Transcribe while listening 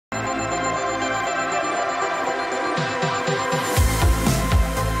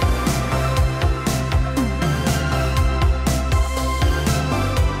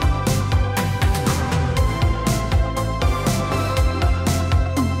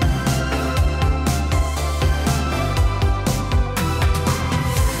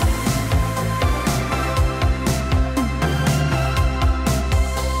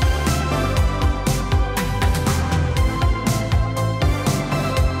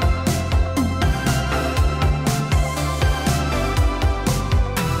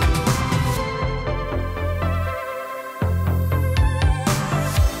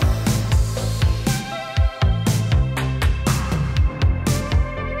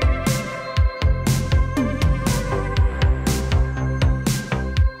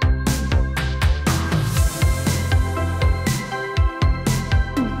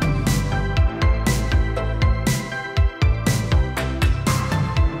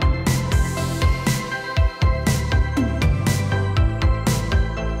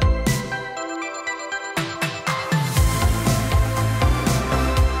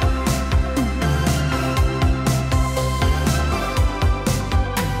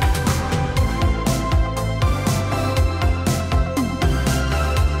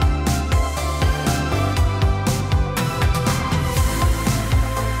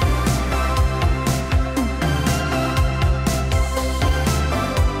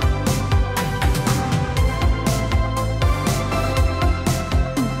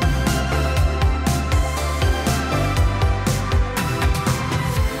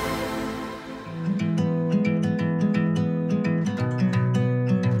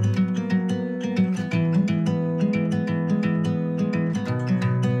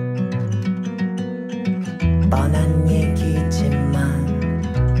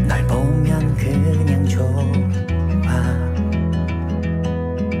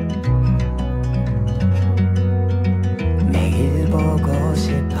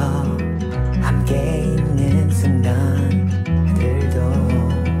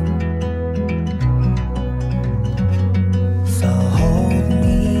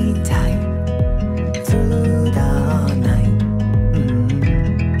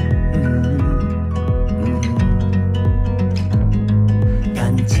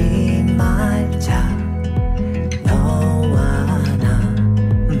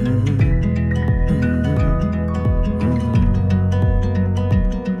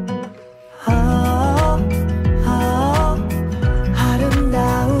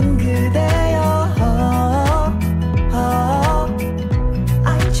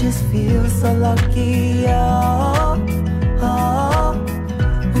just feel so lucky.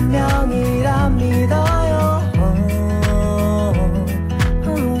 운명이라 믿어요.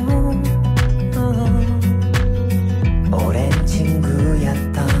 오랜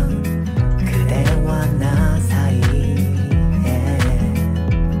친구였던 그대와 나 사이에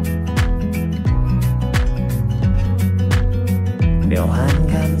묘한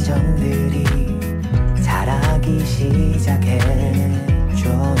감정들이 자라기 시작했죠.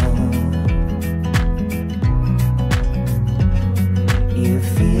 You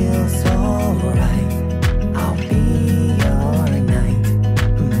feel so right. I'll be your night.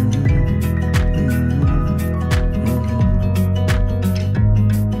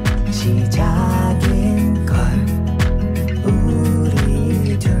 시작인 걸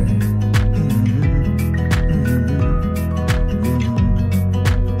우리 둘.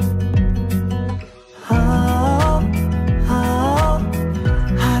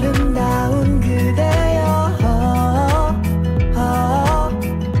 아름다운 그대여.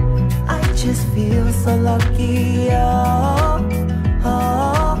 I just feel so lucky.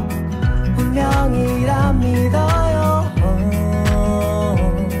 운명이라 믿어요.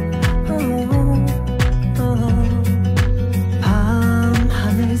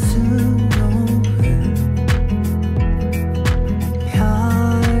 밤하늘 수놓은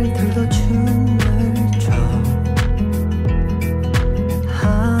별들도 춤을 춰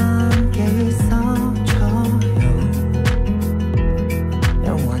함께 있어줘요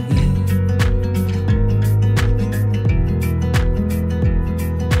영원히.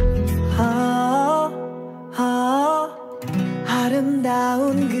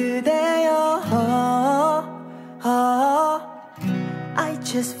 아름다운 그대여. I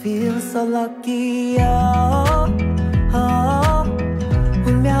just feel so lucky.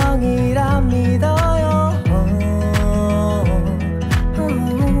 운명이라 믿어요.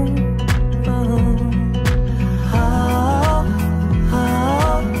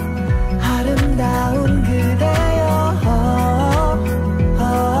 아름다운 그대여.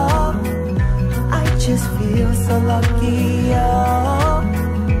 I just feel so lucky.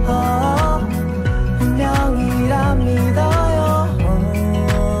 운명이라 믿어요.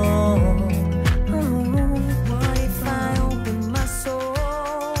 What if I open my soul?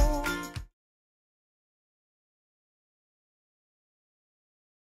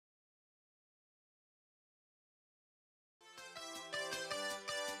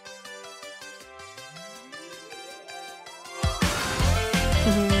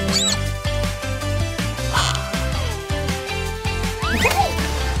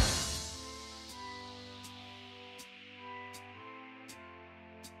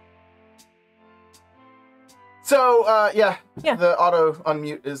 So, yeah, Yeah. the auto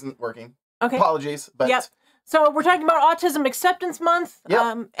unmute isn't working. Okay. Apologies, but Yep. So we're talking about Autism Acceptance Month.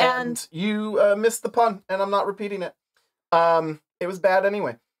 yep, And you missed the pun, and I'm not repeating it. It was bad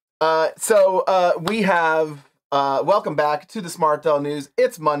anyway. So we have welcome back to the smartdoll news.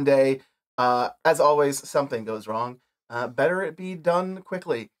 It's Monday. As always, something goes wrong. Better it be done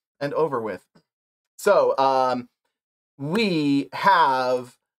quickly and over with. So we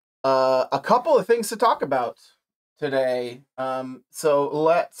have a couple of things to talk about today. So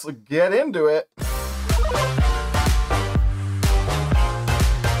let's get into it.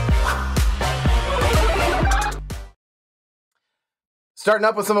 Starting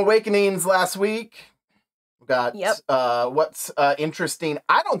up with some awakenings last week. We got what's interesting.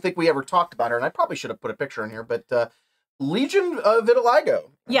 I don't think we ever talked about her, and I probably should have put a picture in here, but Legion of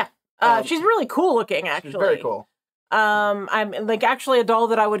Vitiligo. yeah, she's really cool looking, actually. She's very cool. I'm like actually a doll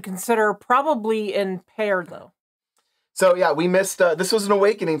that I would consider probably impaired though. So yeah, we missed. This was an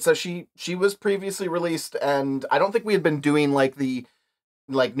awakening. So she was previously released, and I don't think we had been doing like the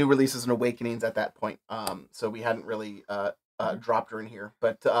new releases and awakenings at that point. So we hadn't really dropped her in here,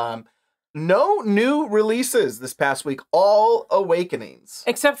 but no new releases this past week. All awakenings,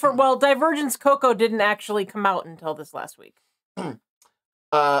 Except for Divergence Coco didn't actually come out until this last week.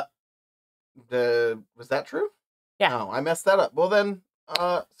 was that true? Yeah. Oh, I messed that up. Well then,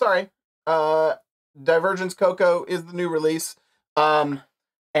 sorry. Divergence Coco is the new release.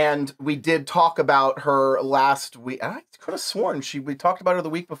 And we did talk about her last week. I could have sworn we talked about her the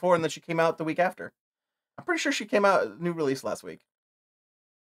week before, and then she came out the week after. I'm pretty sure she came out new release last week.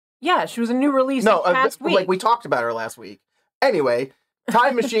 Yeah, she was a new release last week. Like we talked about her last week. Anyway,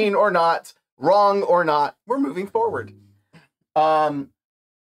 time machine or not, wrong or not, we're moving forward.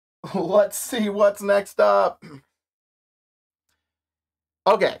 Let's see what's next up.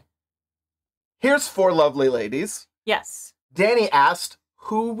 Okay. Here's 4 lovely ladies. Yes. Danny asked,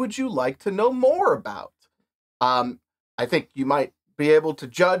 who would you like to know more about? I think you might be able to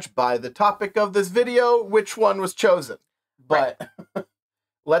judge by the topic of this video which one was chosen. But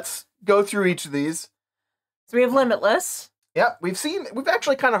let's go through each of these. So we have Limitless. Yep, we've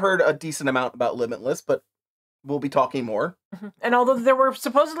actually kind of heard a decent amount about Limitless, but we'll be talking more. And although there were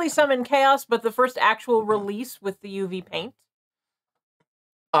supposedly some in Chaos, but the first actual release with the UV paint.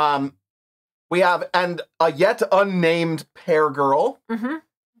 We have and a yet unnamed pear girl.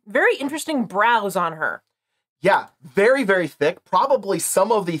 Very interesting brows on her. Yeah, very, very thick. Probably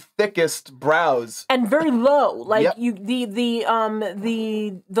some of the thickest brows. And very low. Like Yep.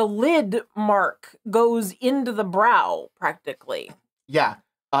 the lid mark goes into the brow practically. Yeah.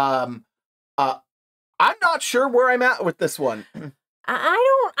 I'm not sure where I'm at with this one.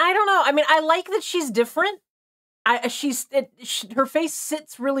 I don't know. I mean, I like that she's different. Her face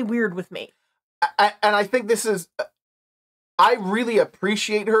sits really weird with me. And I think this is I really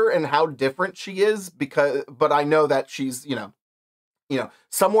appreciate her and how different she is but I know that she's,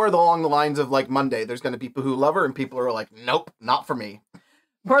 somewhere along the lines of like Monday, there's going to be people who love her and people are like, nope, not for me.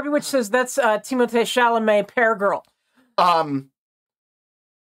 Barbie Witch says that's Timothée Chalamet pear girl. I'm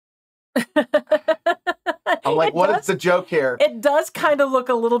like, what is the joke here? It does kind of look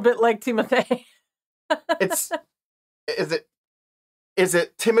a little bit like Timothée. Is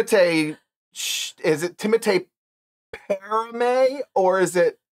it Timothée Chalamet or is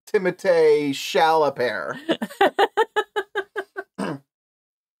it Timothée Chalaper?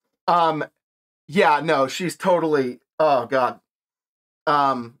 Yeah, no, she's totally, oh god.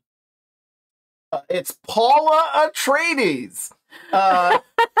 It's Paula Atreides. Yeah.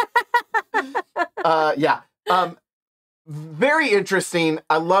 Very interesting.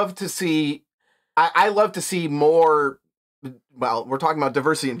 I love to see more. Well, we're talking about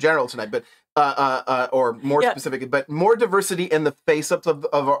diversity in general tonight, but or more specifically, but more diversity in the face-ups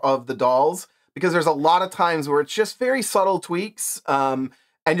of the dolls, because there's a lot of times where it's just very subtle tweaks, and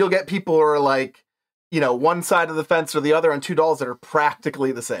you'll get people who are like, one side of the fence or the other on two dolls that are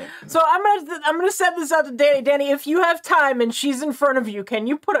practically the same. So I'm gonna send this out to Danny. Danny, if you have time and she's in front of you, can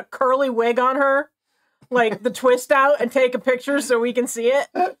you put a curly wig on her, like the twist out, and take a picture so we can see it?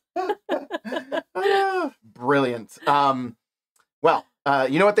 Brilliant. Well,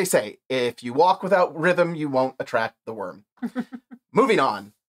 you know what they say: if you walk without rhythm, you won't attract the worm. Moving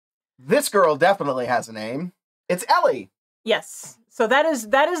on. This girl definitely has a name. It's Ellie. Yes. So that is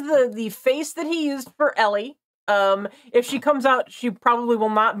the face that he used for Ellie. If she comes out, she probably will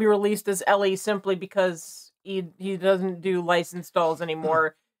not be released as Ellie simply because he doesn't do licensed dolls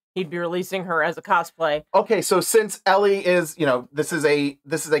anymore. He'd be releasing her as a cosplay. Okay, so since Ellie is, this is a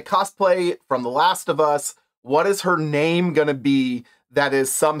cosplay from The Last of Us, what is her name gonna be that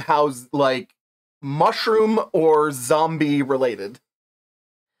is somehow like mushroom or zombie related?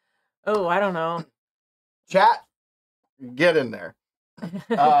 Oh, I don't know. Chat, get in there.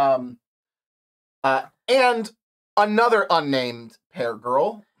 And another unnamed pear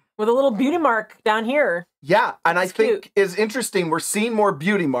girl. With a little beauty mark down here. Yeah, and It's I think is interesting. We're seeing more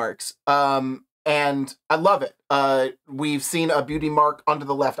beauty marks. And I love it. We've seen a beauty mark under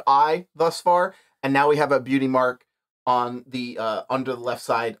the left eye thus far, and now we have a beauty mark on the under the left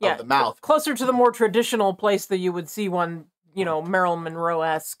side of the mouth. Closer to the more traditional place that you would see one, Marilyn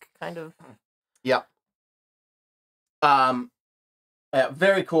Monroe-esque kind of. Yep.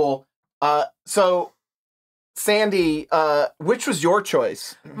 Very cool. So Sandy, which was your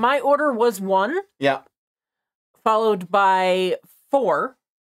choice? My order was 1. Yeah. Followed by 4,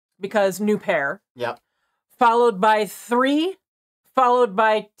 because new pair. Yep. Followed by 3, followed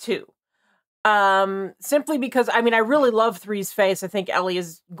by 2. Simply because, I really love 3's face. I think Ellie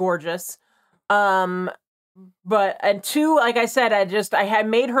is gorgeous. And 2, like I said, I had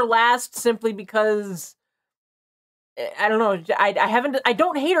made her last simply because I don't know. I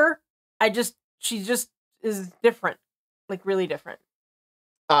don't hate her. She just is different, like really different.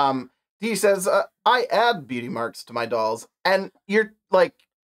 Dee says, I add beauty marks to my dolls, and you're like,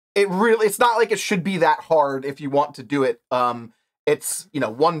 it's not like it should be that hard if you want to do it. It's,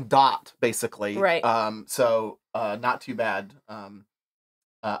 1 dot basically. Right. So, not too bad.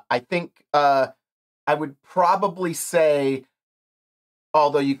 I think, I would probably say,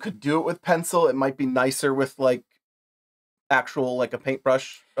 although you could do it with pencil, it might be nicer with like actual, like a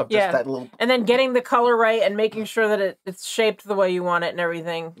paintbrush of just that little. And then getting the color right and making sure that it's shaped the way you want it and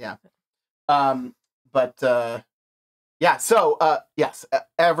everything. Yeah. Yeah, so, yes,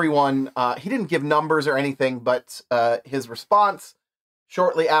 everyone, he didn't give numbers or anything, but his response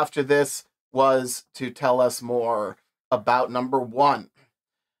shortly after this was to tell us more about number 1.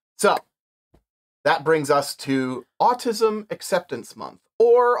 So, that brings us to Autism Acceptance Month,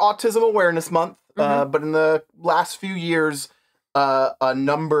 or Autism Awareness Month, but in the last few years, a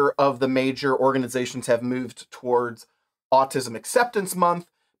number of the major organizations have moved towards Autism Acceptance Month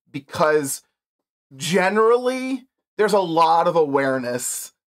because generally there's a lot of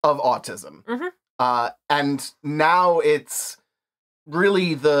awareness of autism. And now it's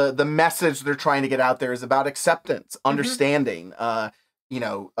really the message they're trying to get out there is about acceptance, understanding, there's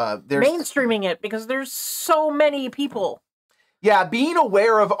mainstreaming it because there's so many people. Yeah, being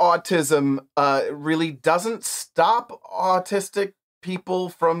aware of autism really doesn't stop autistic people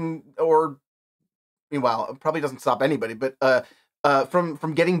from, it probably doesn't stop anybody, but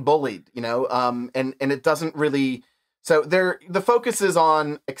from getting bullied, and it doesn't really. So the focus is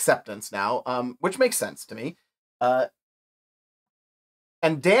on acceptance now, which makes sense to me.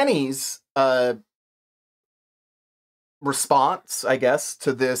 And Danny's response, I guess,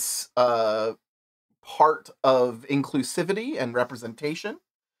 to this part of inclusivity and representation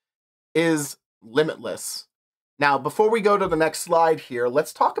is limitless. Now, before we go to the next slide here,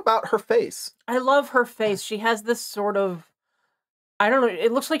 let's talk about her face. I love her face. She has this sort of, I don't know,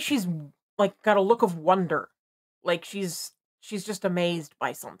 it looks like she's like got a look of wonder. Like she's just amazed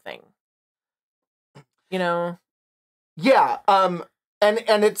by something. Yeah, and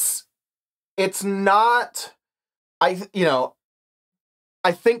it's not, I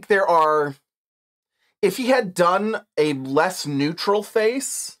think there are, if he had done a less neutral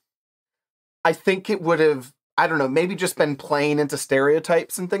face, I think it would have, I don't know, maybe just been playing into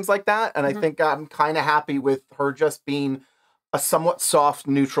stereotypes and things like that. And I think I'm kind of happy with her just being a somewhat soft,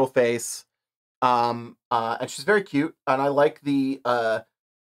 neutral face. And she's very cute. And I like the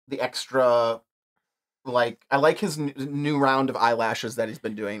extra, like, I like his new round of eyelashes that he's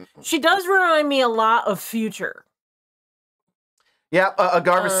been doing. She does remind me a lot of Future. Yeah,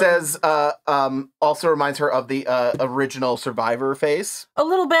 Garver says also reminds her of the original Survivor face. A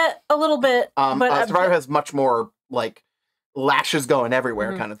little bit. But Survivor has much more like lashes going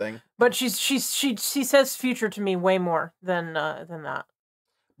everywhere kind of thing. But she says Future to me way more than that.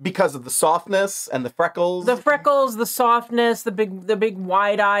 Because of the softness and the freckles. The freckles, the softness, the big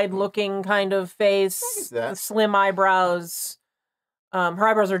wide-eyed looking kind of face, the slim eyebrows. Her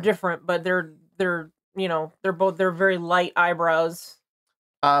eyebrows are different, but they're they're very light eyebrows.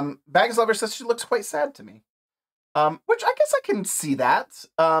 Bags Lover says she looks quite sad to me. Which I guess I can see that.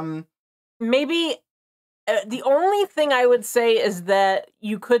 Maybe the only thing I would say is that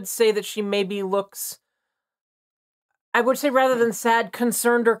you could say that she maybe looks, I would say rather than sad,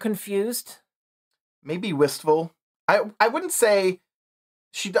 concerned or confused. Maybe wistful. I wouldn't say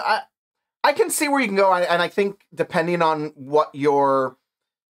she. I can see where you can go, and I think depending on what your,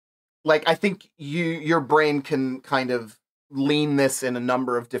 like, I think your brain can kind of lean this in a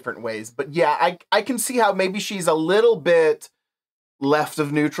number of different ways. But yeah, I can see how maybe she's a little bit left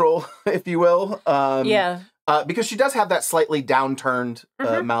of neutral, if you will. Because she does have that slightly downturned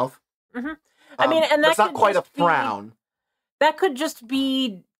mouth. I mean, and that's not quite a frown. That could just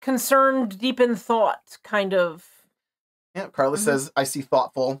be concerned, deep in thought, kind of. Yeah, Carla says, I see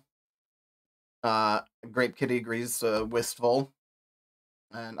thoughtful. Grape Kitty agrees, wistful.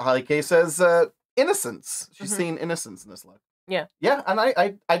 And Holly K says, innocence. She's seeing innocence in this look. Yeah. Yeah, and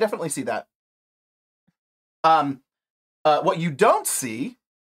I definitely see that. What you don't see,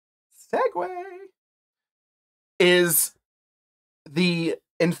 segue, is the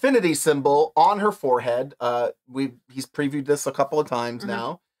infinity symbol on her forehead. He's previewed this a couple of times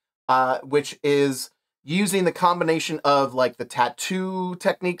now, which is using the combination of like the tattoo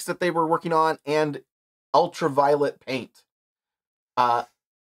techniques that they were working on and ultraviolet paint.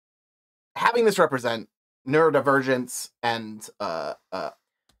 Having this represent neurodivergence and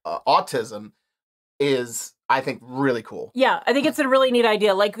autism is, I think, really cool. Yeah, I think it's a really neat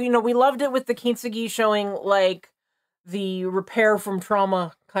idea. Like, we loved it with the kintsugi showing like the repair from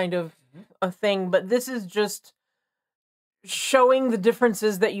trauma kind of a thing, but this is just showing the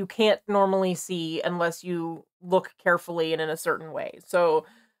differences that you can't normally see unless you look carefully and in a certain way. So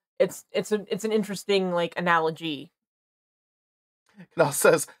it's an interesting like analogy. Now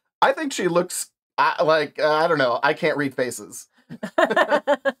says, I think she looks like I don't know. I can't read faces,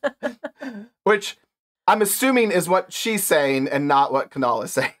 which I'm assuming is what she's saying and not what Kanal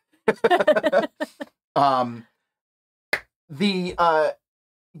is saying.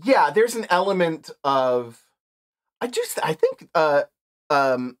 There's an element of I think I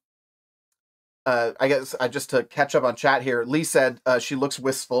guess just to catch up on chat here, Lee said she looks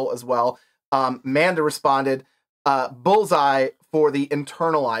wistful as well. Manda responded, bullseye for the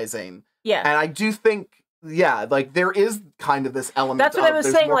internalizing. Yeah. And I do think, like there is kind of this element. That's what I was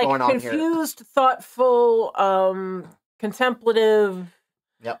saying, like confused, thoughtful, contemplative.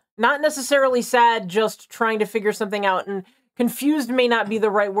 Yep. Not necessarily sad, just trying to figure something out. And confused may not be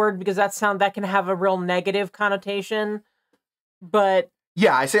the right word because that can have a real negative connotation. But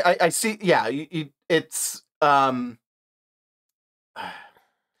yeah, I see. Yeah, it's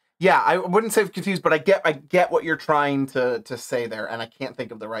yeah, I wouldn't say confused, but I get what you're trying to say there, and I can't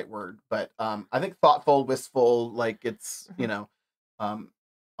think of the right word. But I think thoughtful, wistful, like it's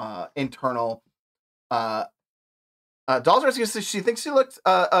internal. Dolls Rescue says she thinks she looks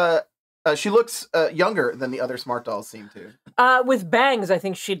younger than the other smart dolls seem to. With bangs, I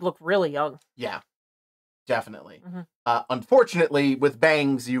think she'd look really young. Yeah, definitely. Unfortunately, with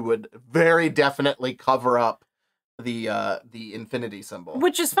bangs, you would very definitely cover up the infinity symbol,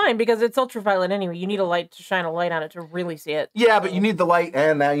 which is fine because it's ultraviolet anyway. You need a light to shine a light on it to really see it. Yeah, but you need the light,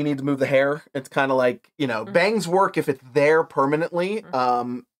 and now you need to move the hair. It's kind of like, bangs work if it's there permanently.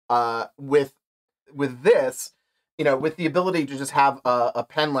 With this, with the ability to just have a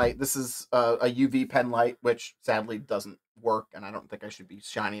pen light. This is a UV pen light, which sadly doesn't work, and I don't think I should be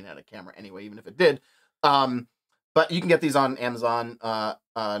shining at a camera anyway, even if it did. But you can get these on Amazon,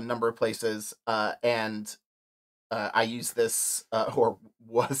 a number of places, and I use this, or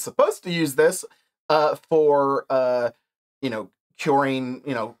was supposed to use this, for, curing,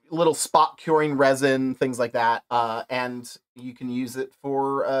 little spot curing resin, things like that. And you can use it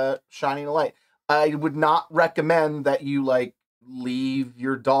for shining a light. I would not recommend that you, leave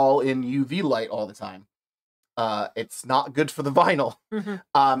your doll in UV light all the time. It's not good for the vinyl.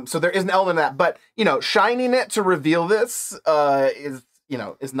 So there is an element of that. But, shining it to reveal this is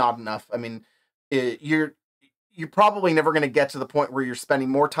not enough. I mean, you're probably never going to get to the point where you're spending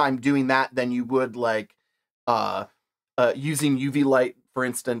more time doing that than you would using UV light, for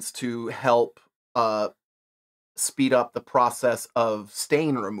instance, to help speed up the process of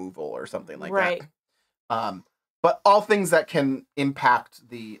stain removal or something like that. But all things that can impact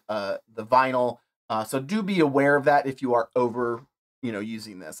the vinyl. So do be aware of that if you are over,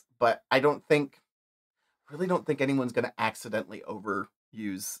 using this. But I really don't think anyone's going to accidentally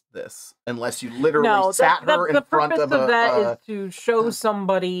overuse this unless you literally sat her in front of the purpose of that is to show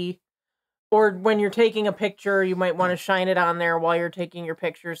somebody, or when you're taking a picture, you might want to shine it on there while you're taking your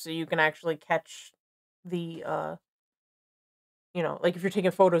picture so you can actually catch the, like if you're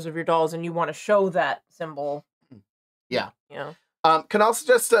taking photos of your dolls and you want to show that symbol. Yeah. Yeah. Can also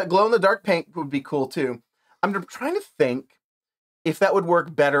just glow in the dark paint would be cool too. I'm trying to think if that would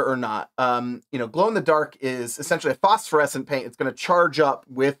work better or not. Glow in the dark is essentially a phosphorescent paint. It's going to charge up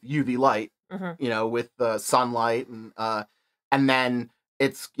with UV light, with the sunlight, and then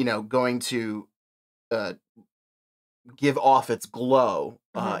it's going to give off its glow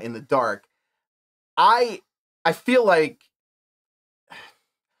in the dark. I feel like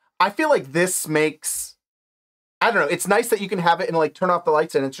this makes, I don't know, it's nice that you can have it and turn off the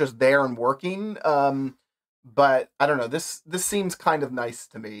lights and it's just there and working. But I don't know, this seems kind of nice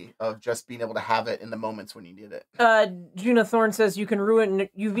to me, of just being able to have it in the moments when you need it. Juna Thorne says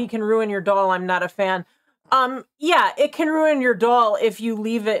UV can ruin your doll. I'm not a fan. Yeah, it can ruin your doll if you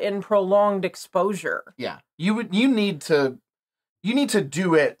leave it in prolonged exposure. Yeah. You need to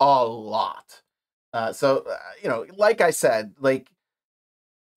do it a lot. So like I said,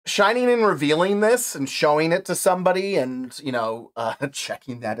 shining and revealing this and showing it to somebody and,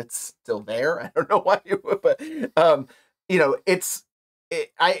 checking that it's still there. I don't know why you would, but,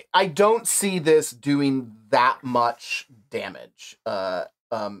 I don't see this doing that much damage.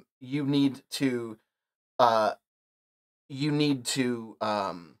 You need to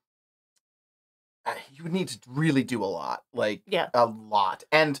really do a lot, a lot.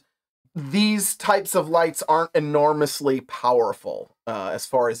 And these types of lights aren't enormously powerful as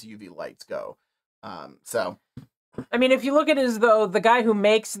far as UV lights go. So, I mean, if you look at it as though the guy who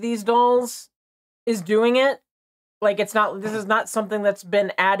makes these dolls is doing it, this is not something that's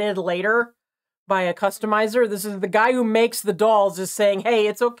been added later by a customizer. This is the guy who makes the dolls is saying, hey,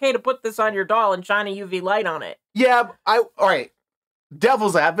 it's okay to put this on your doll and shine a UV light on it. Yeah, all right.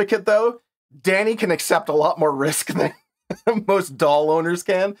 Devil's advocate, though, Danny can accept a lot more risk than most doll owners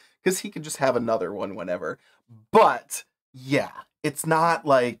can, because he can just have another one whenever. But yeah, it's not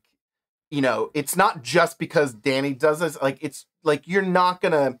it's not just because Danny does this. It's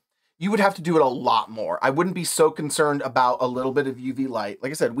you would have to do it a lot more. I wouldn't be so concerned about a little bit of UV light.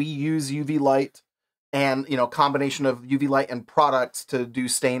 Like I said, we use UV light and, combination of UV light and products to do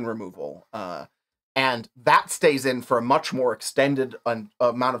stain removal. And that stays in for a much more extended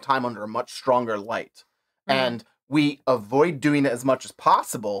amount of time under a much stronger light. And we avoid doing it as much as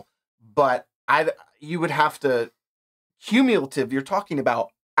possible, but you would have to, cumulative, you're talking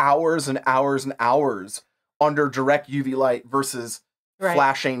about hours and hours and hours under direct UV light versus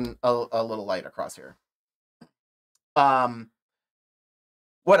flashing a little light across here.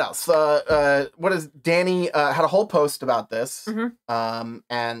 What else? What is Danny had a whole post about this,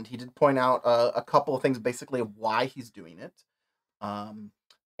 and he did point out a couple of things, basically of why he's doing it,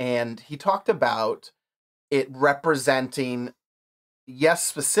 and he talked about it representing, yes,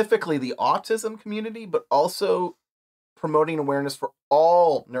 specifically the autism community, but also promoting awareness for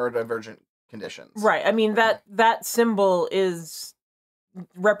all neurodivergent conditions. Right. I mean that symbol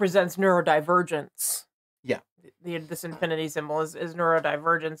represents neurodivergence. Yeah. This infinity symbol is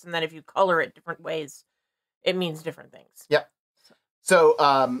neurodivergence, and then if you color it different ways, it means different things. Yep.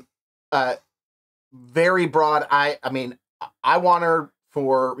 So very broad. I mean, I want her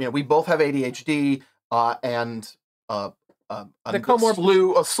for, we both have ADHD and a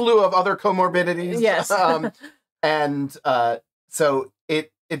slew of other comorbidities. Yes. And so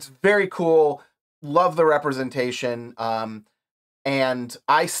it's very cool. Love the representation. And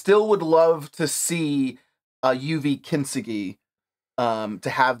I still would love to see UV Kintsugi to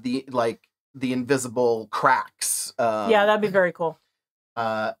have the invisible cracks. Yeah, that'd be very cool.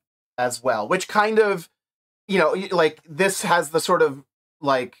 As well, which kind of, this has the sort of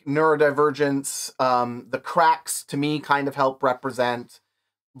neurodivergence. The cracks to me kind of help represent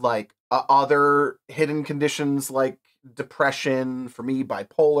other hidden conditions like depression, for me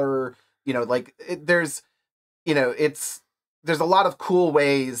bipolar, there's a lot of cool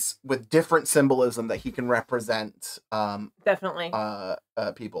ways with different symbolism that he can represent definitely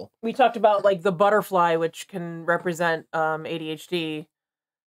people. We talked about the butterfly, which can represent ADHD,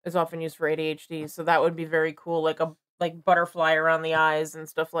 is often used for ADHD, so that would be very cool, like butterfly around the eyes and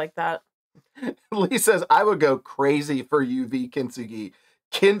stuff like that. Lee says, I would go crazy for UV Kintsugi.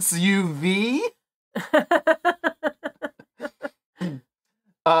 Kints UV?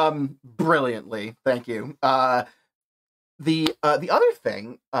 Brilliantly. Thank you. The other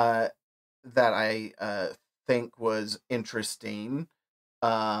thing that I think was interesting,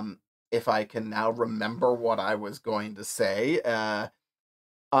 if I can now remember what I was going to say,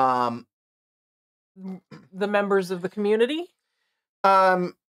 the members of the community?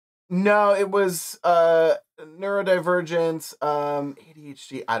 No, it was neurodivergence,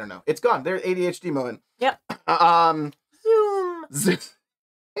 ADHD. I don't know. It's gone. There's ADHD moment. Yep. Zoom.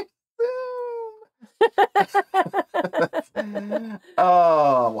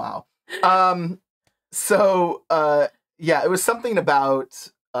 Oh wow. So yeah, it was something about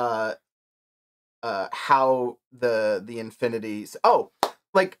how the infinities. Oh,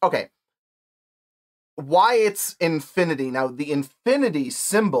 okay. Why it's infinity. Now, the infinity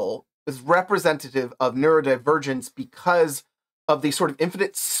symbol is representative of neurodivergence because of the sort of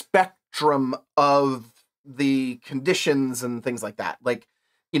infinite spectrum of the conditions and things like that. They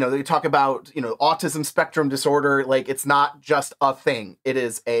talk about, autism spectrum disorder. It's not just a thing. It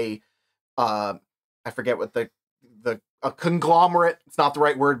is a, I forget what a conglomerate. It's not the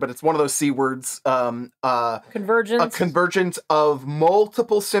right word, but it's one of those C words. Convergence. A convergence of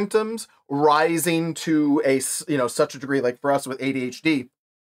multiple symptoms rising to such a degree, like for us with ADHD,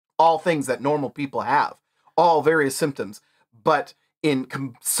 all things that normal people have, all various symptoms, but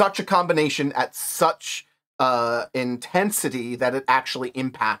in such a combination at such intensity that it actually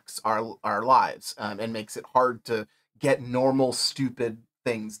impacts our lives and makes it hard to get normal, stupid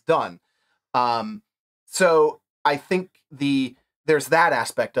things done. So I think there's that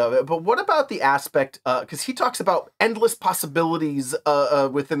aspect of it, but what about the aspect, because he talks about endless possibilities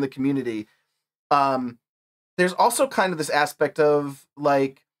within the community. There's also kind of this aspect of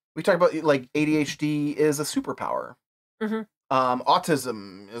we talk about ADHD is a superpower. Mm-hmm.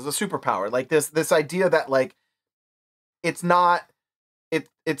 Autism is a superpower. This idea that it's not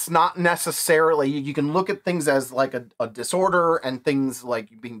necessarily, you can look at things as a disorder and things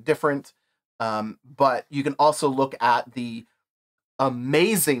being different. But you can also look at the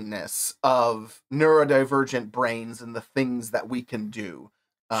amazingness of neurodivergent brains and the things that we can do.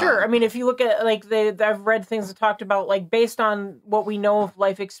 Sure. I mean, if you look at I've read things that talked about based on what we know of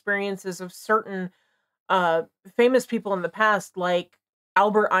life experiences of certain famous people in the past, like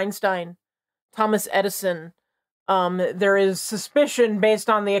Albert Einstein, Thomas Edison. There is suspicion based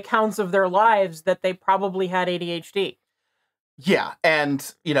on the accounts of their lives that they probably had ADHD. Yeah,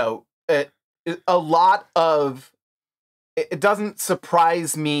 and a lot of it doesn't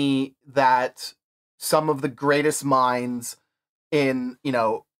surprise me that some of the greatest minds in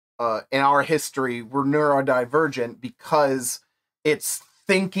our history were neurodivergent, because it's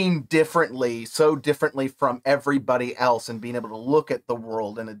thinking so differently from everybody else and being able to look at the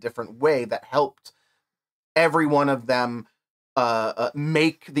world in a different way that helped every one of them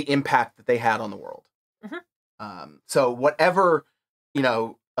make the impact that they had on the world. Mm-hmm. So whatever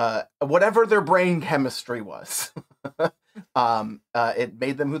whatever their brain chemistry was, it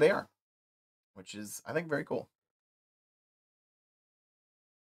made them who they are, which is, I think, very cool.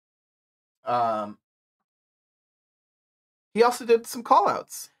 He also did some call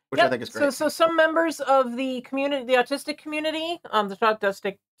outs, which I think is great. So some members of the community, the autistic community, the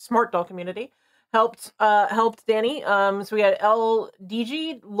autistic smart doll community, helped Danny. So we had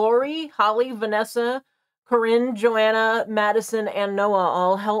LDG, Lori, Holly, Vanessa, Corinne, Joanna, Madison, and Noah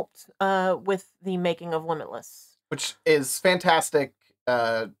all helped with the making of Limitless, which is fantastic.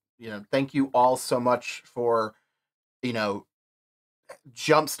 Thank you all so much for,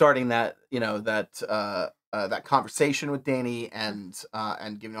 jump starting that, that conversation with Danny and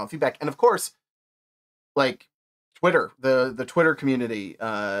giving all the feedback. And of course, like Twitter, the Twitter community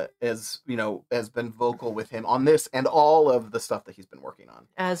has been vocal with him on this and all of the stuff that he's been working on.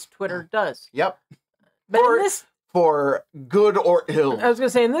 As Twitter does. Yep. But for good or ill. I was going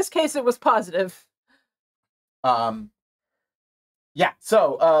to say, in this case, it was positive. Yeah,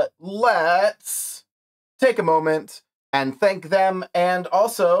 so let's take a moment and thank them, and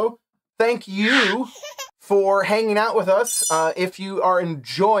also thank you for hanging out with us. If you are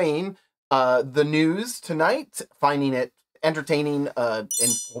enjoying the news tonight, finding it entertaining and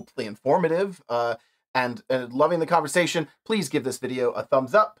hopefully informative, and loving the conversation, please give this video a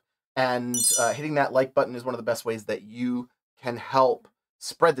thumbs up, and hitting that like button is one of the best ways that you can help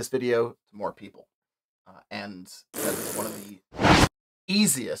spread this video to more people. And that is one of the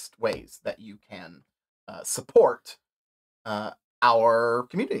easiest ways that you can support our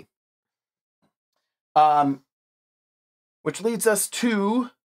community. Which leads us to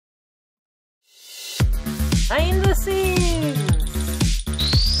behind the scenes.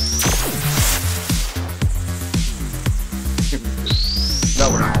 No,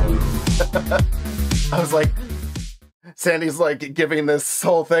 we're not. I was like, Sandy's like giving this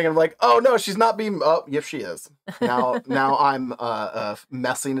whole thing. I'm like, oh no, she's not being. Oh, yes, she is. Now I'm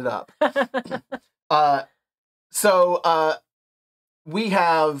messing it up. So we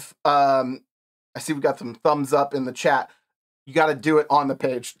have. I see we got some thumbs up in the chat. You got to do it on the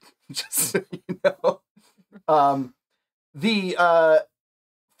page, just so you know. The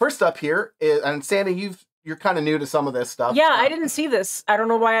first up here is, and Sandy, you're kind of new to some of this stuff. Yeah, I didn't see this. I don't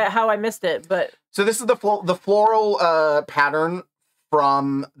know how I missed it, but so this is the floral pattern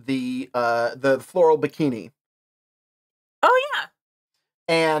from the floral bikini. Oh yeah.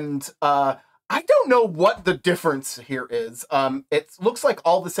 And I don't know what the difference here is. It looks like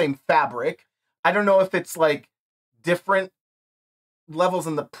all the same fabric. I don't know if it's like different levels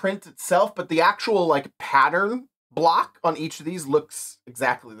in the print itself, but the actual like pattern block on each of these looks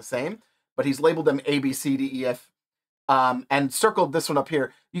exactly the same. But he's labeled them A, B, C, D, E, F, and circled this one up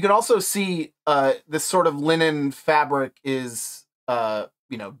here. You can also see this sort of linen fabric is,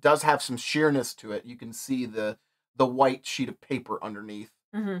 does have some sheerness to it. You can see the white sheet of paper underneath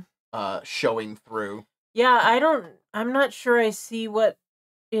showing through. Yeah, I'm not sure I see what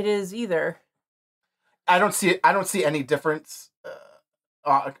it is either. I don't see any difference,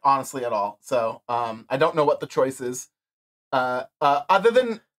 honestly, at all. So I don't know what the choice is. Other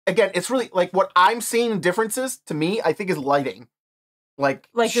than, again, it's really like what I'm seeing differences to me, I think, is lighting. Like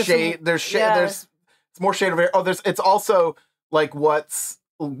shade. There's shade. Yeah. There's it's more shade of air. Oh, it's also like what's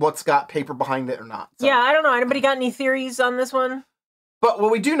got paper behind it or not. So. Yeah, I don't know. Anybody got any theories on this one? But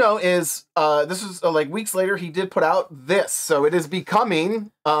what we do know is this is like weeks later he did put out this, so it is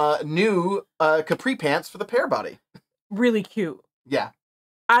becoming new capri pants for the pair body. Really cute. Yeah,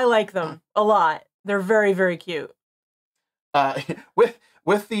 I like them a lot. They're very, very cute.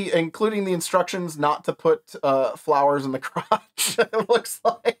 With the including the instructions not to put flowers in the crotch. It looks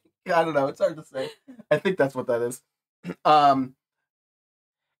like, I don't know. It's hard to say. I think that's what that is. And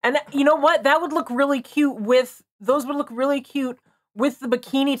you know what? That would look really cute with those. Would look really cute with the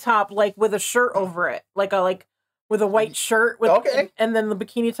bikini top, like with a shirt over it, like with a white shirt with, and then the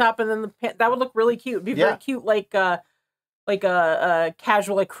bikini top, and then the pant. That would look really cute. It'd be very cute, like a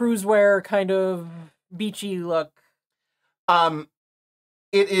casual, like cruise wear kind of beachy look.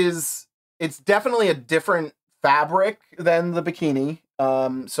 It's definitely a different fabric than the bikini.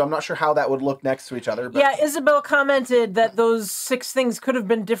 So I'm not sure how that would look next to each other. But yeah, Isabel commented that those 6 things could have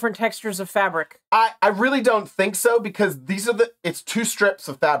been different textures of fabric. I really don't think so, because it's 2 strips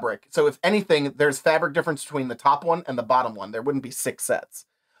of fabric. So if anything, there's fabric difference between the top one and the bottom one. There wouldn't be 6 sets.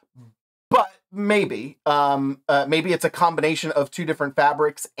 But maybe it's a combination of 2 different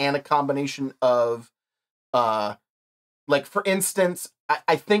fabrics and a combination of, like for instance,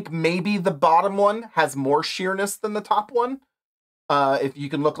 I think maybe the bottom one has more sheerness than the top one. If you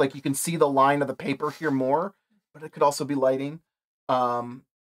can look, like you can see the line of the paper here more, but it could also be lighting.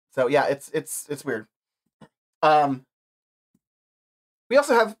 So yeah, it's weird. We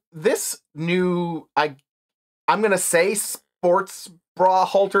also have this new, I'm going to say sports bra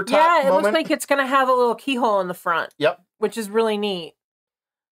halter top Yeah, it moment. looks like it's going to have a little keyhole in the front. Yep. Which is really neat.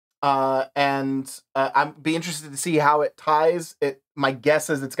 And I'm be interested to see how it ties. My guess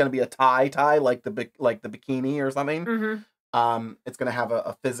is it's going to be a tie, like the bikini or something. Mm-hmm. It's going to have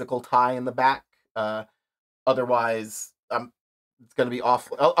a physical tie in the back. Otherwise, it's going to be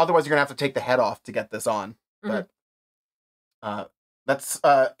off. Otherwise, you're going to have to take the head off to get this on. Mm-hmm. But that's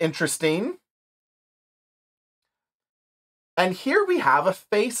interesting. And here we have a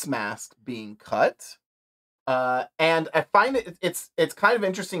face mask being cut. And I find it's kind of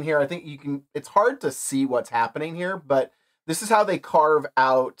interesting here. I think it's hard to see what's happening here, but this is how they carve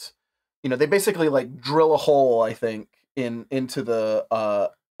out, they basically like drill a hole, I think, into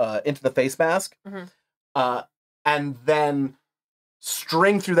the face mask. Mm-hmm. And then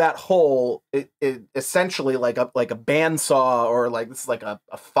string through that hole, it essentially like a bandsaw, or like this is like a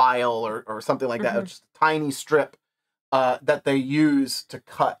file or something like that, just a tiny strip that they use to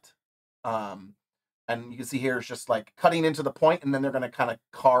cut. And you can see here it's just like cutting into the point, and then they're going to kind of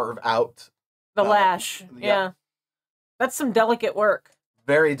carve out the lash. Yeah. That's some delicate work.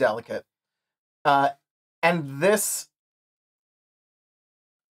 Very delicate. And this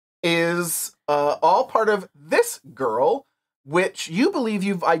is all part of this girl, which you believe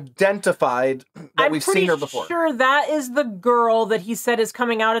you've identified that we've seen her before. I'm pretty sure that is the girl that he said is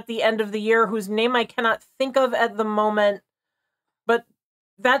coming out at the end of the year, whose name I cannot think of at the moment. But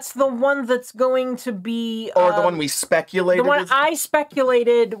that's the one that's going to be... Or the one we speculated? The one I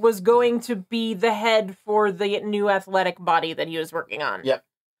speculated was going to be the head for the new athletic body that he was working on. Yep.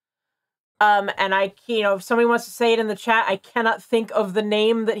 And if somebody wants to say it in the chat, I cannot think of the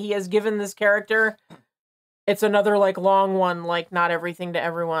name that he has given this character. It's another, like, long one, like, not everything to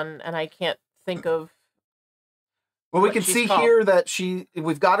everyone, and I can't think of... Well, we can see here that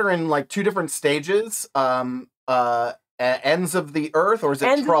we've got her in, like, 2 different stages. Ends of the Earth, or is it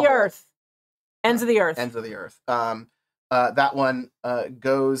Ends Trouble? of the Earth. Ends of the Earth. Ends of the Earth. That one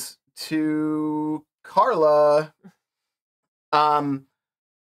goes to Carla.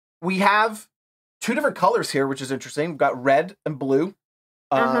 We have 2 different colors here, which is interesting. We've got red and blue.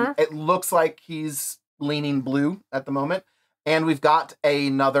 It looks like he's leaning blue at the moment. And we've got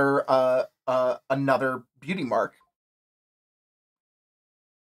another beauty mark,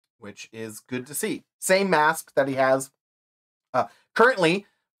 which is good to see. Same mask that he has. Currently,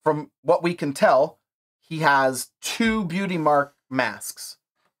 from what we can tell, he has 2 beauty mark masks.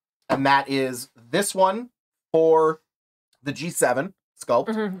 And that is this one for the G7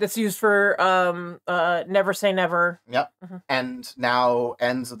 sculpt. That's used for Never Say Never. Yep. And now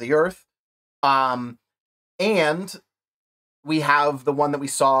Ends of the Earth. And we have the one that we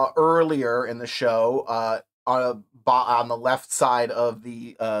saw earlier in the show on the left side of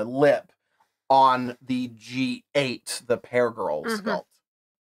the lip on the G8, the Pear Girl sculpt.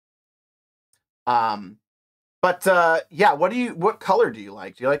 But yeah, what color do you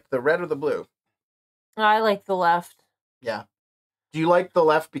like? Do you like the red or the blue? I like the left. Yeah. Do you like the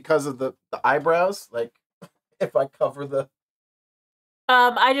left because of the eyebrows? Like, if I cover the...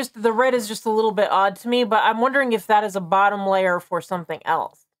 the red is just a little bit odd to me, but I'm wondering if that is a bottom layer for something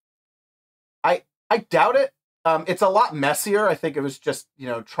else. I doubt it. It's a lot messier. I think it was just,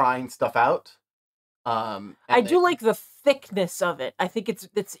 trying stuff out. I do like the thickness of it. I think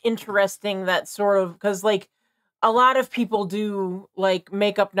it's interesting that sort of, because like a lot of people do like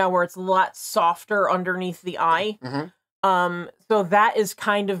makeup now where it's a lot softer underneath the eye. So that is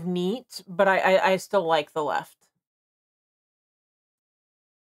kind of neat, but I still like the left.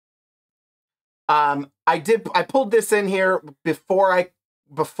 I pulled this in here before I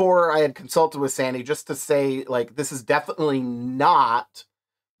had consulted with Sandy, just to say, like, this is definitely not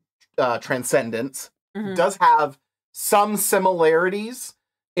Transcendence. It does have some similarities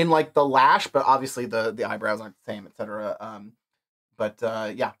in, like, the lash, but obviously the eyebrows aren't the same, etc.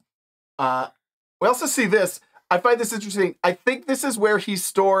 Yeah. We also see this. I find this interesting. I think this is where he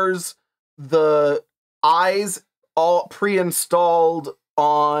stores the eyes all pre-installed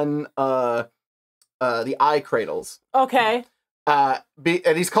on the eye cradles. Okay. And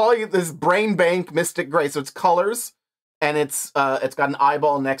he's calling it this Brain Bank Mystic Gray. So it's colors, and it's got an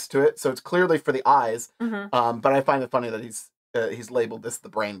eyeball next to it, so it's clearly for the eyes. But I find it funny that he's labeled this the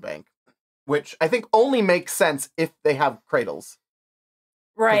Brain Bank, which I think only makes sense if they have cradles.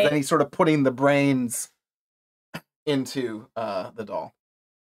 Right. Then he's sort of putting the brains into the doll.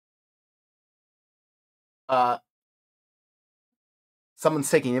 Someone's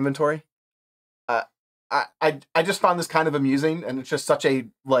taking inventory. I just found this kind of amusing, and it's just such a,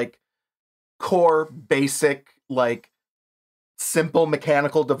 like, core, basic, like, simple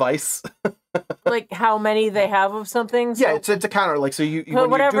mechanical device. Like how many they have of something. So, Yeah, it's a counter. Like, so when you're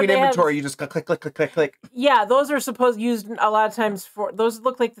whatever doing they have- inventory, you just click, click, click, click, click, click. yeah, those are supposed used a lot of times for those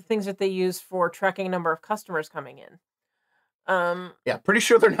look like the things that they use for tracking number of customers coming in. Yeah, pretty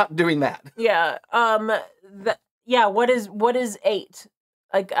sure they're not doing that. Yeah. What is 8?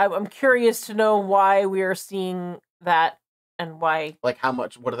 Like I'm curious to know why we are seeing that and why. Like, how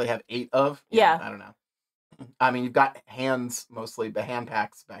much? What do they have 8 of? Yeah. I don't know. I mean, you've got hands mostly, but hand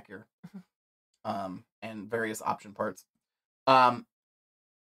packs back here, and various option parts. That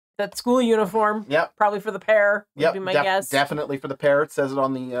school uniform. Yep. Probably for the pair. Would Yep. be my guess. Definitely for the pair. It says it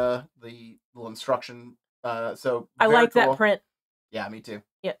on the little instruction. So I very like that cool. print. Yeah, me too.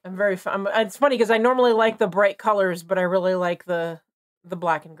 Yeah, I'm very. It's funny because I normally like the bright colors, but I really like the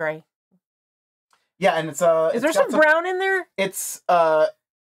black and gray. Yeah, and it's Is there some brown in there? It's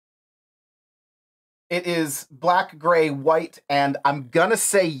it is black, gray, white, and I'm gonna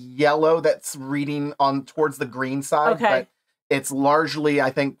say yellow. That's reading on towards the green side, Okay. but it's largely,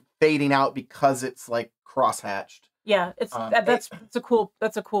 I think, fading out because it's like crosshatched. Yeah, it's that's a cool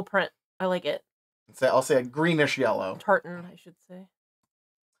print. I like it. I'll say a greenish yellow. Tartan, I should say.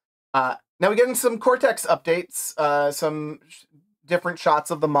 Now we're getting some Cortex updates, some different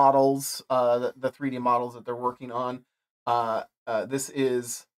shots of the models, the 3D models that they're working on. This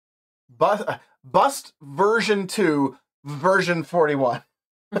is Bust version 2, version 41.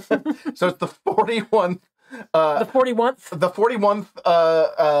 So it's the 41th. The 41th? The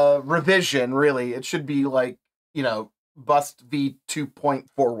 41th revision, really. It should be like, Bust v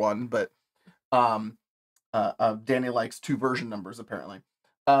 2.41, but Danny likes 2 version numbers, apparently.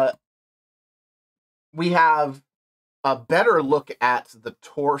 We have a better look at the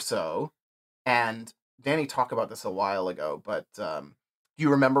torso, and Danny talked about this a while ago, but do you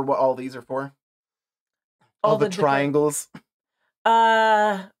remember what all these are for? All the triangles?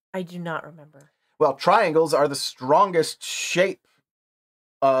 I do not remember. Well, triangles are the strongest shape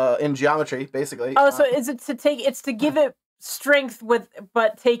in geometry, basically. Oh, so is it it's to give it strength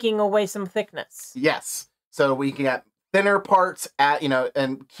but taking away some thickness? Yes. So we can get thinner parts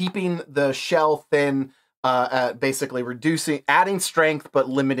and keeping the shell thin, basically adding strength, but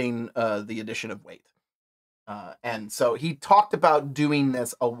limiting the addition of weight. And so he talked about doing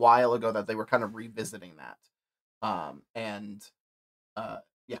this a while ago, that they were kind of revisiting that.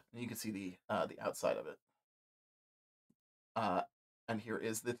 Yeah, you can see the outside of it. And here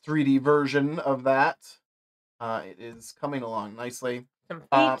is the 3D version of that. It is coming along nicely. Some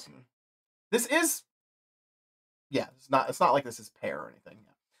feet. This is, it's not like this is pear or anything.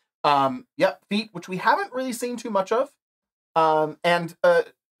 Yep, feet, which we haven't really seen too much of. And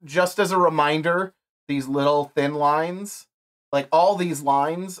just as a reminder, these little thin lines, like all these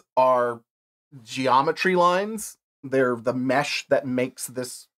lines are geometry lines. They're the mesh that makes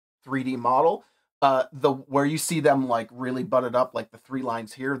this 3D model. Where you see them like really butted up, like the 3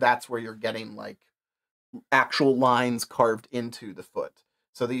 lines here, that's where you're getting like actual lines carved into the foot.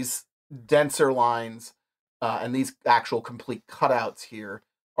 So these denser lines and these actual complete cutouts here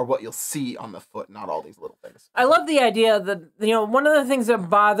are what you'll see on the foot, not all these little things. I love the idea that, one of the things that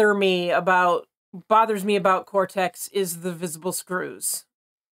bothers me about Cortex is the visible screws.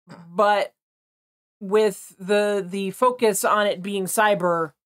 But with the focus on it being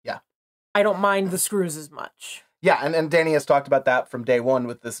cyber, I don't mind the screws as much. Yeah, and Danny has talked about that from day one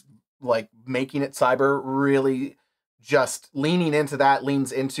with this, like, making it cyber, really just leaning into that,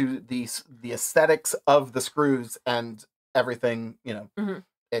 leans into the aesthetics of the screws and everything,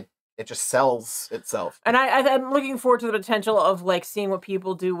 it just sells itself. And I'm looking forward to the potential of, like, seeing what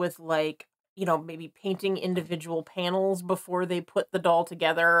people do with, like, maybe painting individual panels before they put the doll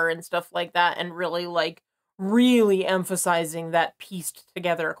together and stuff like that, and really emphasizing that pieced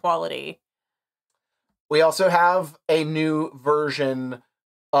together quality. We also have a new version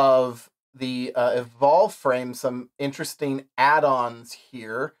of the Evolve frame, some interesting add-ons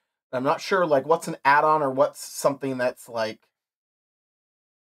here. I'm not sure what's an add-on or what's something that's like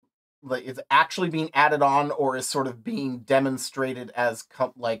it's actually being added on or is sort of being demonstrated as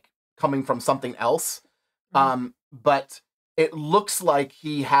coming from something else. Mm-hmm. But it looks like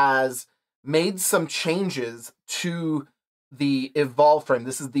he has made some changes to the Evolve frame.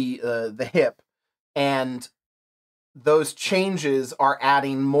 This is the hip, and those changes are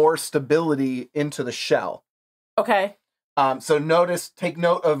adding more stability into the shell. Okay. So take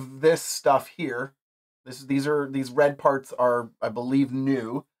note of this stuff here. These red parts are, I believe,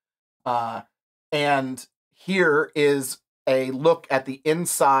 new. And here is a look at the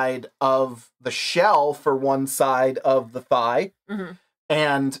inside of the shell for one side of the thigh. Mm-hmm.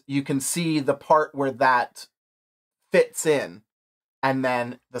 And you can see the part where that fits in. and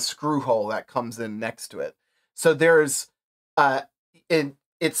then the screw hole that comes in next to it. So there's the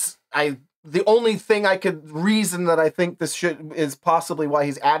only thing I could reason that I think this is possibly why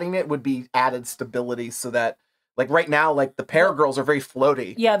he's adding it would be added stability, so that like right now, like the pear girls are very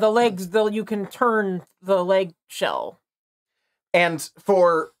floaty. Yeah, the legs, you can turn the leg shell. And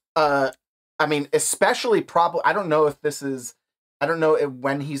for I mean, especially probably, I don't know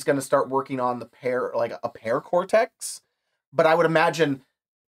when he's going to start working on the pear, like a pear cortex, but I would imagine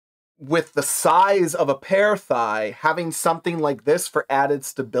with the size of a pear thigh, having something like this for added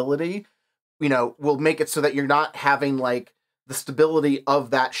stability, you know, will make it so that you're not having like the stability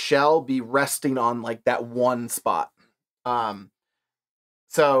of that shell be resting on like that one spot.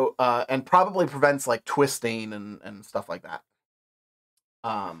 So and probably prevents like twisting and stuff like that.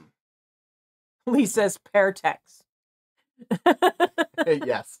 Lee says Peartex.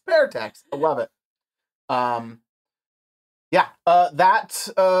 Yes, Peartex. I love it. Yeah, that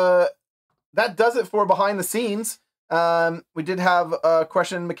does it for behind the scenes. We did have a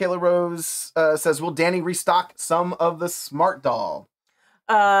question. Michaela Rose says, will Danny restock some of the smart doll?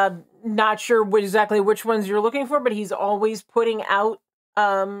 Not sure exactly which ones you're looking for, but he's always putting out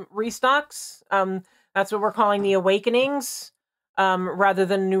restocks. That's what we're calling the Awakenings. Rather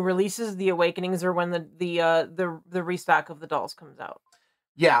than new releases, the Awakenings are when the restock of the dolls comes out.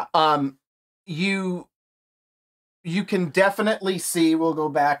 Yeah, you can definitely see, we'll go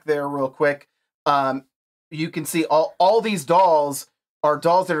back there real quick. You can see all these dolls are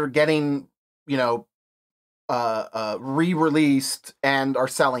dolls that are getting, you know, re-released and are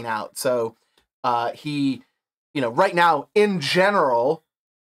selling out. So he, you know, right now in general,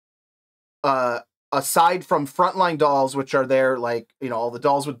 aside from frontline dolls, which are there, like, you know, all the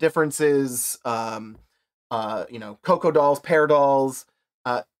dolls with differences, you know, Coco dolls, pear dolls,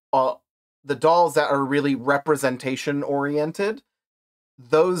 the dolls that are really representation oriented,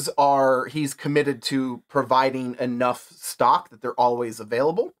 those are, he's committed to providing enough stock that they're always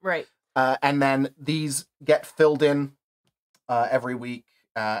available. Right. And then these get filled in every week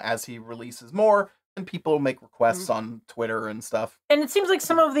as he releases more, and people make requests on Twitter and stuff. And it seems like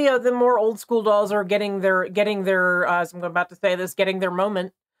some of the more old school dolls are getting their as I'm about to say this, getting their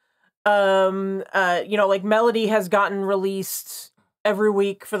moment. You know, like Melody has gotten released every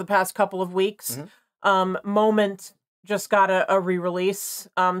week for the past couple of weeks. Moment just got a re-release.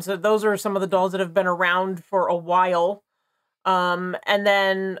 So those are some of the dolls that have been around for a while. And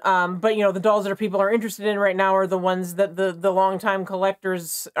then, but you know, the dolls that people are interested in right now are the ones that the longtime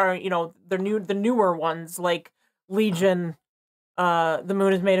collectors are, you know, the newer ones like Legion, The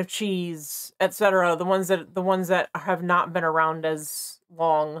Moon is Made of Cheese, etc. The ones that have not been around as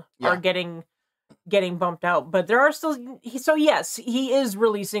long are getting bumped out, but there are still. So yes, he is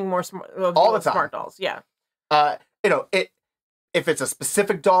releasing more all the time. Smart dolls. Yeah. You know, if it's a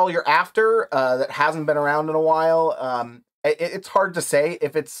specific doll you're after that hasn't been around in a while, it's hard to say.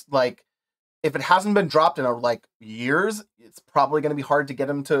 If it's like, if it hasn't been dropped in like years, it's probably going to be hard to get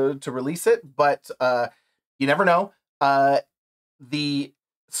him to release it. But you never know. The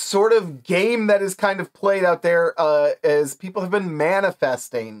sort of game that is kind of played out there is people have been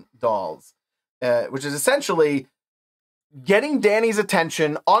manifesting dolls, which is essentially getting Danny's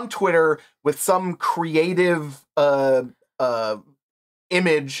attention on Twitter with some creative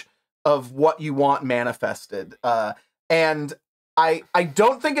image of what you want manifested. And I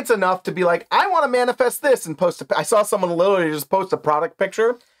don't think it's enough to be like, I want to manifest this and post I saw someone literally just post a product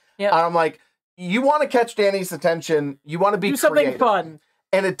picture. Yeah. And I'm like, you want to catch Danny's attention. You want to be do something creative. Fun.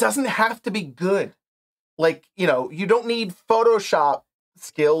 And it doesn't have to be good. Like, you know, you don't need Photoshop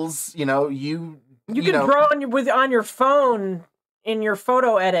skills. You know, you can draw on your phone in your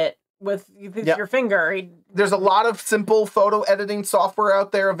photo edit with your finger. There's a lot of simple photo editing software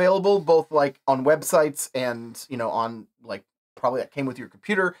out there available, both like on websites and, you know, on like probably that came with your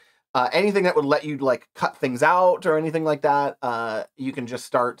computer. Anything that would let you like cut things out or anything like that. You can just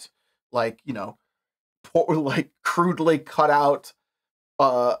start like, you know, like crudely cut out,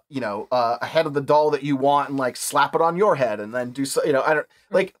 you know, a head of the doll that you want and like slap it on your head and then do so, you know, I don't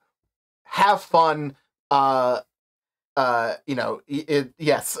like have fun. You know,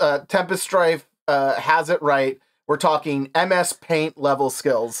 yes, Tempest Strife has it right. We're talking MS Paint level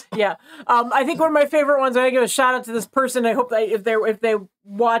skills. Yeah. I think one of my favorite ones, I give a shout out to this person. I hope that if they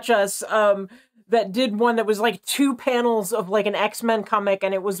watch us, that did one that was like 2 panels of like an X-Men comic,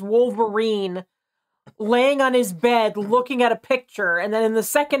 and it was Wolverine laying on his bed looking at a picture, and then in the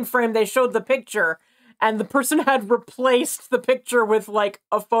second frame they showed the picture, and the person had replaced the picture with like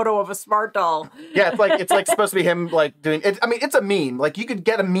a photo of a smart doll. Yeah, it's like supposed to be him like doing it. I mean, it's a meme. Like you could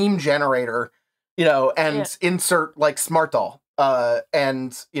get a meme generator, you know, and insert like smart doll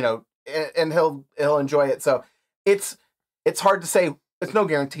and and he'll enjoy it. So it's hard to say. It's no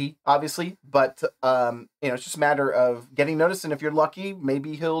guarantee, obviously, but it's just a matter of getting noticed. And if you're lucky,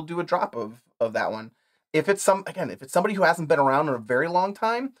 maybe he'll do a drop of that one. If it's somebody who hasn't been around in a very long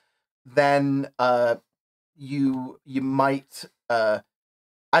time, then you might I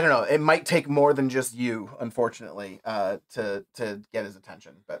don't know. It might take more than just you, unfortunately, to get his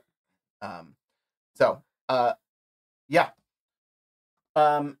attention. But yeah.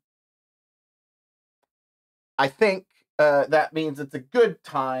 I think that means it's a good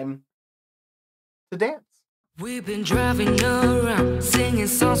time to dance. We've been driving around, singing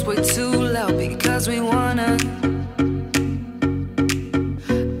songs way too loud because we wanna.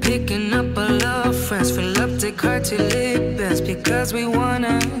 Picking up our love friends, fill up the car till it bends because we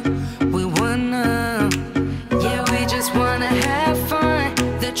wanna. Yeah, we just wanna have fun.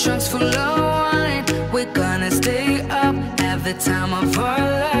 The trunk's full of wine. We're gonna stay up, have the time of our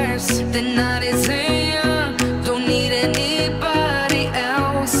lives. The night is young, don't need anybody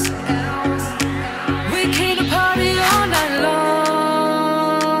else. We came to party all night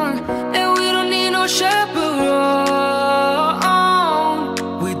long, and we don't need no chaperone.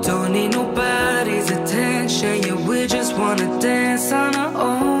 We don't need nobody's attention, yeah, we just wanna dance on our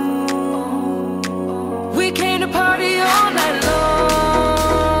own. We came to party all night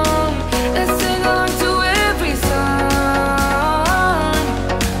long and sing along to every song.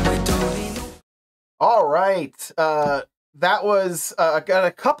 We don't need no. All right. That was got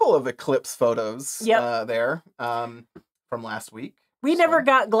a couple of eclipse photos there from last week. We never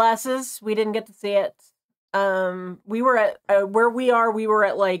got glasses. We didn't get to see it. We were at where we were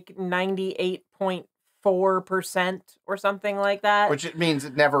at like 98.4% or something like that. Which means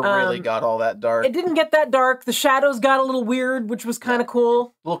it never really got all that dark. It didn't get that dark. The shadows got a little weird, which was kind of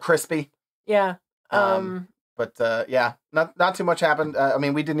cool. A little crispy. Yeah. But yeah, not too much happened. I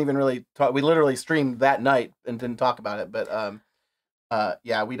mean, we didn't even really talk. We literally streamed that night and didn't talk about it. But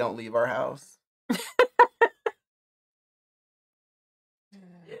yeah, we don't leave our house.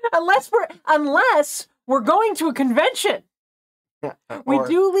 unless we're going to a convention. We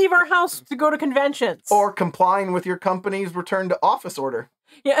do leave our house to go to conventions. Or complying with your company's return to office order.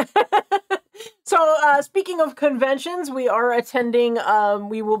 Yeah. So, speaking of conventions, we are attending,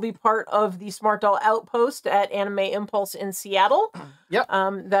 we will be part of the Smart Doll Outpost at Anime Impulse in Seattle. Yep.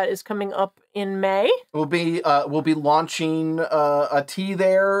 That is coming up in May. We'll be launching a tea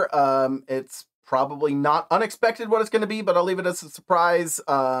there. It's probably not unexpected what it's going to be, but I'll leave it as a surprise.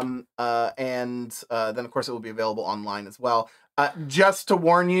 And then, of course, it will be available online as well. Just to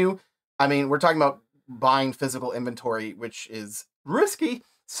warn you, I mean, we're talking about buying physical inventory, which is risky.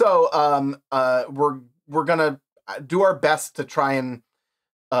 So we're gonna do our best to try and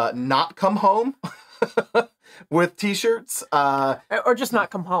not come home with t-shirts. Or just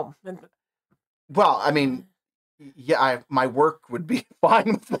not come home. Well, I mean, yeah, my work would be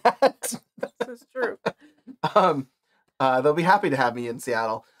fine with that. This is true. They'll be happy to have me in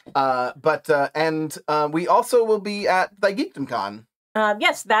Seattle. But we also will be at the Geekdom Con.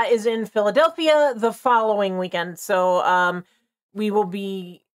 Yes, that is in Philadelphia the following weekend. So we will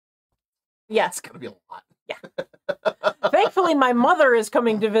be. Yes, It's gonna be a lot. Yeah. Thankfully, my mother is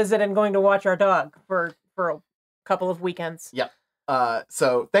coming to visit and going to watch our dog for a couple of weekends. Yep.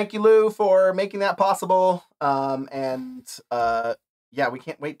 So thank you, Lou, for making that possible. Yeah, we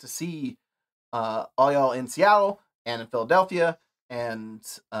can't wait to see all y'all in Seattle and in Philadelphia. And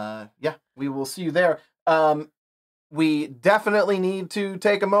yeah, we will see you there. We definitely need to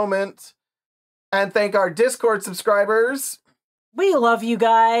take a moment and thank our Discord subscribers. We love you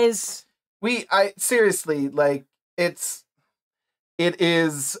guys. I seriously, like, it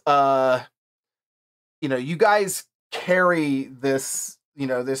is, you guys carry this,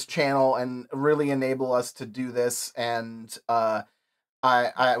 this channel and really enable us to do this. And, we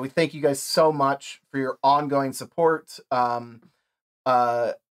thank you guys so much for your ongoing support. Quite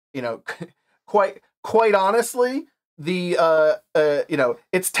honestly,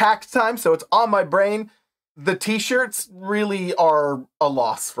 it's tax time, so it's on my brain. The t-shirts really are a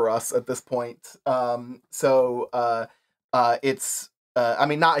loss for us at this point. It's, I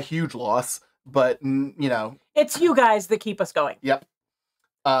mean, not a huge loss, but, It's you guys that keep us going. Yep.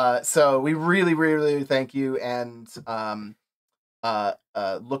 So we really, really thank you, and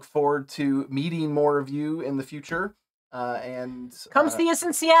look forward to meeting more of you in the future. And come see us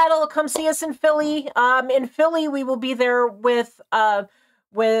in Seattle. Come see us in Philly. In Philly, we will be there with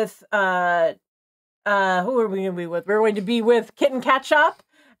who are we going to be with? We're going to be with Kitten Cat Shop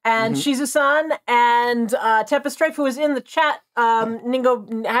and Shizu-san and Teppa Strife, who is in the chat.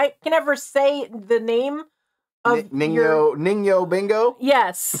 Ningo, I can never say the name of Nino Bingo.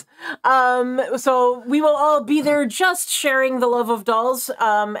 Yes. So we will all be there just sharing the love of dolls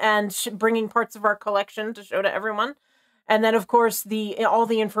and bringing parts of our collection to show to everyone. And then, of course, all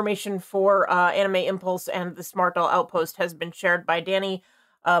the information for Anime Impulse and the Smart Doll Outpost has been shared by Danny,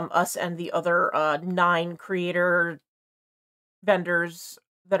 us, and the other 9 creator vendors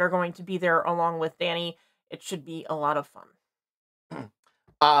that are going to be there along with Danny. It should be a lot of fun.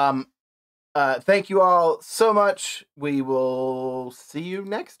 Thank you all so much. We will see you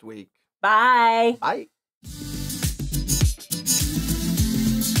next week. Bye. Bye.